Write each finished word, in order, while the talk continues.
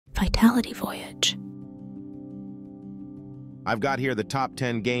Vitality-Voyage. I've got here the top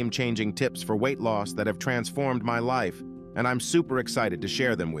 10 game-changing tips for weight loss that have transformed my life, and I'm super excited to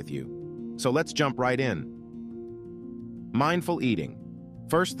share them with you. So let's jump right in. Mindful eating.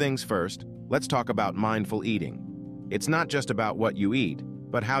 First things first, let's talk about mindful eating. It's not just about what you eat,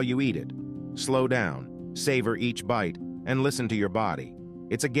 but how you eat it. Slow down, savor each bite, and listen to your body.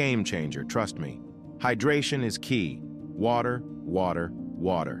 It's a game changer, trust me. Hydration is key. Water, water,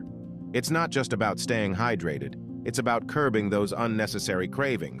 water. It's not just about staying hydrated. It's about curbing those unnecessary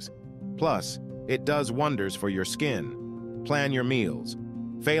cravings. Plus, it does wonders for your skin. Plan your meals.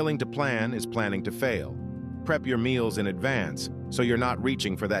 Failing to plan is planning to fail. Prep your meals in advance so you're not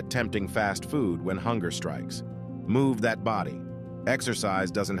reaching for that tempting fast food when hunger strikes. Move that body.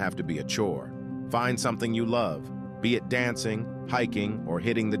 Exercise doesn't have to be a chore. Find something you love, be it dancing, hiking, or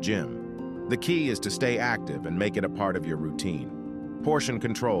hitting the gym. The key is to stay active and make it a part of your routine. Portion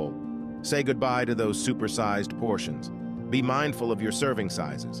control. Say goodbye to those supersized portions. Be mindful of your serving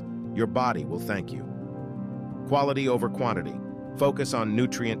sizes. Your body will thank you. Quality over quantity. Focus on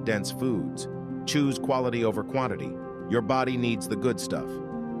nutrient-dense foods. Choose quality over quantity. Your body needs the good stuff.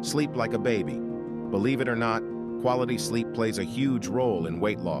 Sleep like a baby. Believe it or not, quality sleep plays a huge role in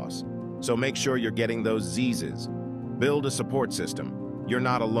weight loss. So make sure you're getting those Z's. Build a support system. You're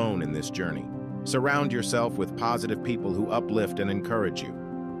not alone in this journey. Surround yourself with positive people who uplift and encourage you.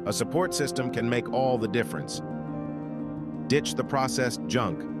 A support system can make all the difference. Ditch the processed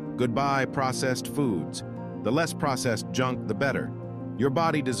junk. Goodbye processed foods. The less processed junk, the better. Your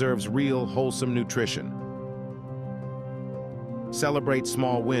body deserves real, wholesome nutrition. Celebrate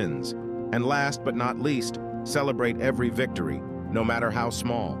small wins. And last but not least, celebrate every victory, no matter how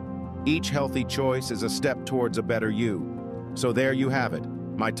small. Each healthy choice is a step towards a better you. So there you have it,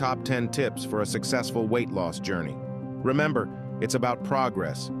 my top 10 tips for a successful weight loss journey. Remember, it's about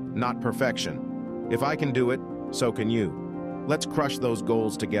progress, not perfection. If I can do it, so can you. Let's crush those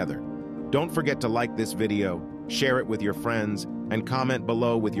goals together. Don't forget to like this video, share it with your friends, and comment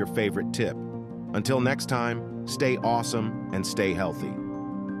below with your favorite tip. Until next time, stay awesome and stay healthy.